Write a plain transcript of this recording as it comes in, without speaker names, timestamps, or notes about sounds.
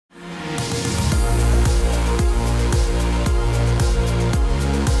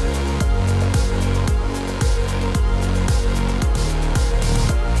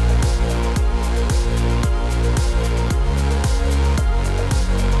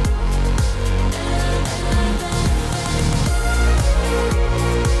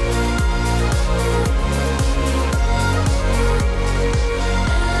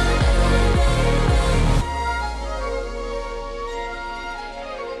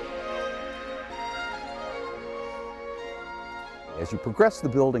As you progress the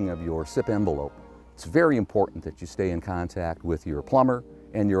building of your SIP envelope, it's very important that you stay in contact with your plumber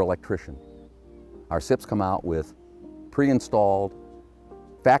and your electrician. Our SIPs come out with pre-installed,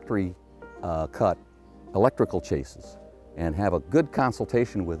 factory cut electrical chases, and have a good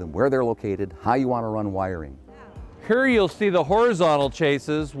consultation with them, where they're located, how you want to run wiring. Here you'll see the horizontal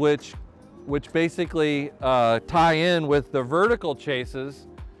chases, which basically tie in with the vertical chases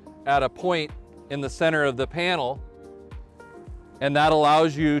at a point in the center of the panel. And that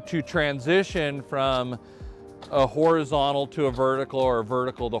allows you to transition from a horizontal to a vertical, or a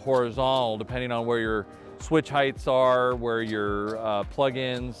vertical to horizontal, depending on where your switch heights are, where your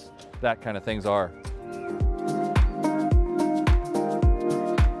plug-ins, that kind of things are.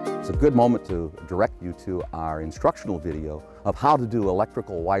 It's a good moment to direct you to our instructional video of how to do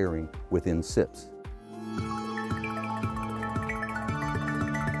electrical wiring within SIPs.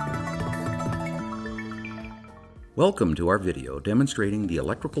 Welcome to our video demonstrating the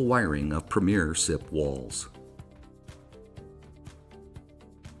electrical wiring of Premier SIP walls.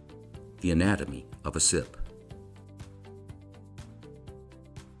 The anatomy of a SIP.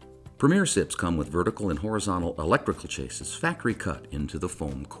 Premier SIPs come with vertical and horizontal electrical chases factory cut into the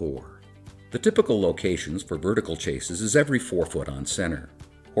foam core. The typical locations for vertical chases is every 4 foot on center.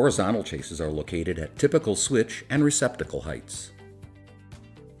 Horizontal chases are located at typical switch and receptacle heights.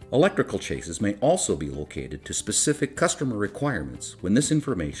 Electrical chases may also be located to specific customer requirements when this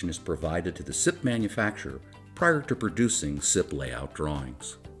information is provided to the SIP manufacturer prior to producing SIP layout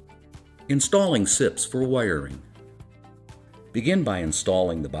drawings. Installing SIPs for wiring. Begin by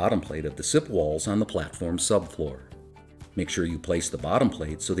installing the bottom plate of the SIP walls on the platform subfloor. Make sure you place the bottom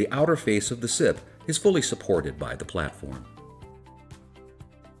plate so the outer face of the SIP is fully supported by the platform.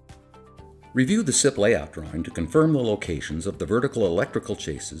 Review the SIP layout drawing to confirm the locations of the vertical electrical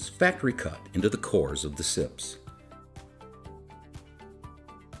chases factory cut into the cores of the SIPs.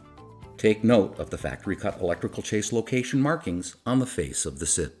 Take note of the factory cut electrical chase location markings on the face of the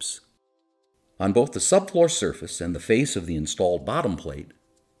SIPs. On both the subfloor surface and the face of the installed bottom plate,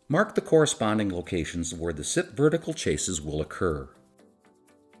 mark the corresponding locations where the SIP vertical chases will occur.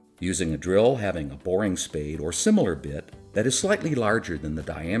 Using a drill having a boring spade or similar bit that is slightly larger than the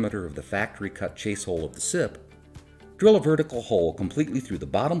diameter of the factory cut chase hole of the SIP, drill a vertical hole completely through the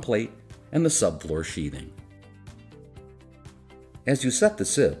bottom plate and the subfloor sheathing. As you set the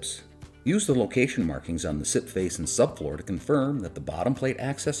SIPs, use the location markings on the SIP face and subfloor to confirm that the bottom plate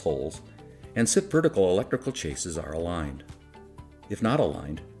access holes and SIP vertical electrical chases are aligned. If not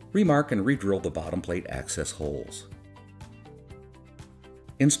aligned, remark and re-drill the bottom plate access holes.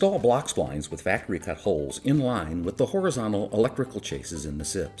 Install block splines with factory cut holes in line with the horizontal electrical chases in the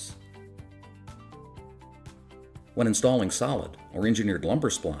SIPs. When installing solid or engineered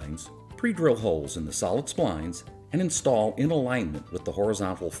lumber splines, pre-drill holes in the solid splines and install in alignment with the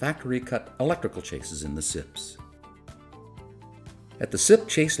horizontal factory cut electrical chases in the SIPs. At the SIP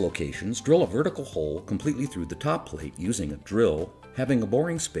chase locations, drill a vertical hole completely through the top plate using a drill having a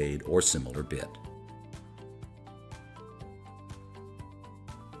boring spade or similar bit.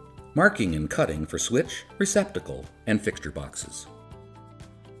 Marking and cutting for switch, receptacle, and fixture boxes.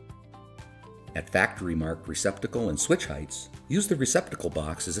 At factory marked receptacle and switch heights, use the receptacle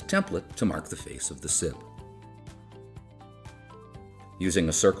box as a template to mark the face of the SIP. Using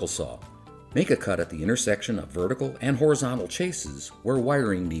a circle saw, make a cut at the intersection of vertical and horizontal chases where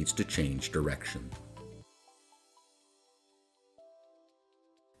wiring needs to change direction.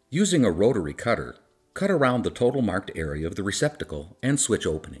 Using a rotary cutter, cut around the total marked area of the receptacle and switch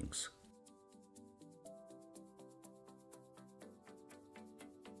openings.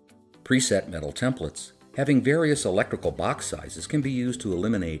 Preset metal templates having various electrical box sizes can be used to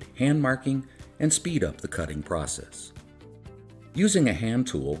eliminate hand marking and speed up the cutting process. Using a hand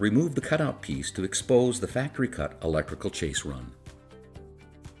tool, remove the cutout piece to expose the factory cut electrical chase run.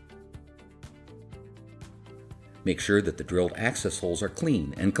 Make sure that the drilled access holes are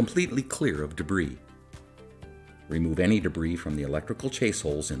clean and completely clear of debris. Remove any debris from the electrical chase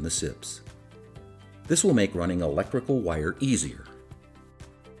holes in the SIPs. This will make running electrical wire easier.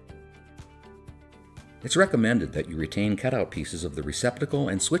 It's recommended that you retain cutout pieces of the receptacle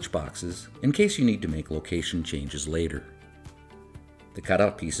and switch boxes in case you need to make location changes later. The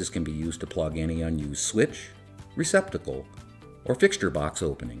cutout pieces can be used to plug any unused switch, receptacle, or fixture box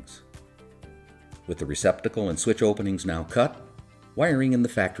openings. With the receptacle and switch openings now cut, wiring in the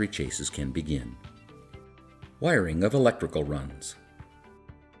factory chases can begin. Wiring of electrical runs.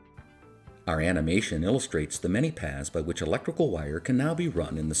 Our animation illustrates the many paths by which electrical wire can now be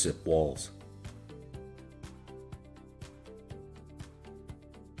run in the SIP walls.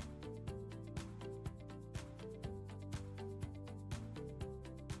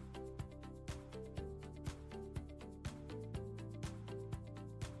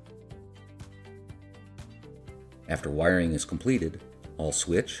 After wiring is completed, all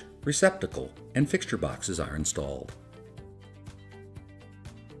switch, receptacle, and fixture boxes are installed.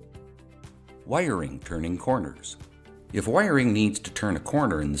 Wiring turning corners. If wiring needs to turn a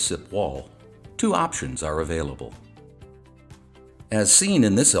corner in the SIP wall, two options are available. As seen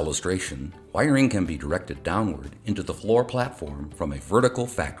in this illustration, wiring can be directed downward into the floor platform from a vertical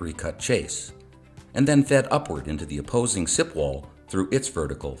factory cut chase, and then fed upward into the opposing SIP wall through its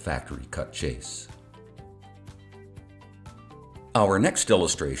vertical factory cut chase. Our next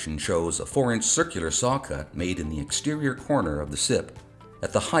illustration shows a 4-inch circular saw cut made in the exterior corner of the SIP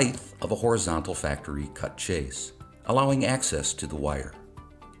at the height of a horizontal factory cut chase, allowing access to the wire.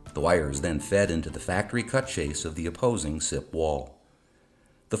 The wire is then fed into the factory cut chase of the opposing SIP wall.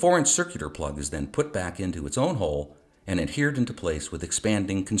 The 4-inch circular plug is then put back into its own hole and adhered into place with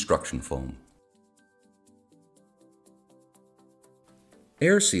expanding construction foam.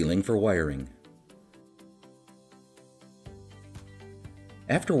 Air sealing for wiring.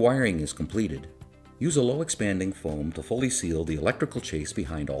 After wiring is completed, use a low expanding foam to fully seal the electrical chase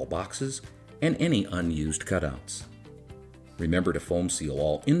behind all boxes and any unused cutouts. Remember to foam seal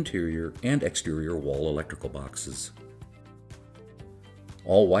all interior and exterior wall electrical boxes.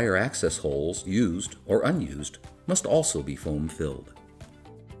 All wire access holes, used or unused, must also be foam filled.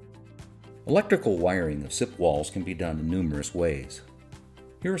 Electrical wiring of SIP walls can be done in numerous ways.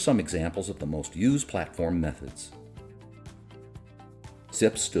 Here are some examples of the most used platform methods.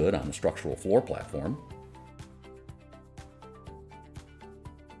 SIPs stood on a structural floor platform.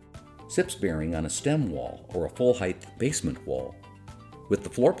 SIPs bearing on a stem wall or a full-height basement wall, with the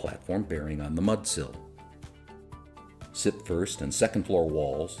floor platform bearing on the mud sill. SIP first and second floor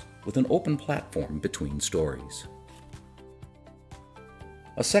walls with an open platform between stories.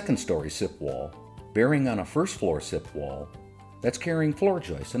 A second story SIP wall bearing on a first floor SIP wall that's carrying floor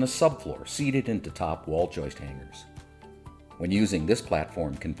joists and a subfloor seated into top wall joist hangers. When using this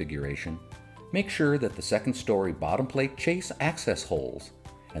platform configuration, make sure that the second story bottom plate chase access holes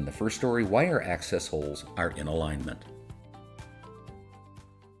and the first story wire access holes are in alignment.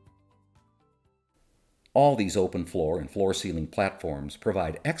 All these open floor and floor ceiling platforms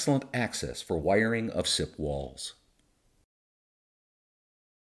provide excellent access for wiring of SIP walls.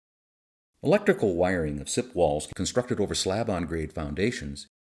 Electrical wiring of SIP walls constructed over slab-on-grade foundations.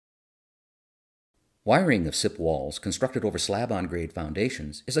 Wiring of SIP walls constructed over slab-on-grade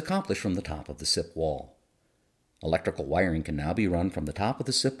foundations is accomplished from the top of the SIP wall. Electrical wiring can now be run from the top of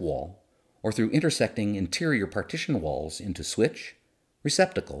the SIP wall or through intersecting interior partition walls into switch,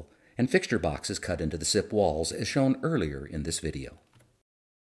 receptacle, and fixture boxes cut into the SIP walls as shown earlier in this video.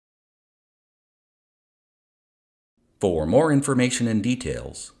 For more information and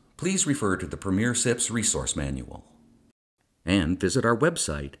details, please refer to the Premier SIPs Resource Manual and visit our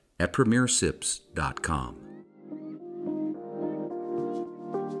website at premiersips.com.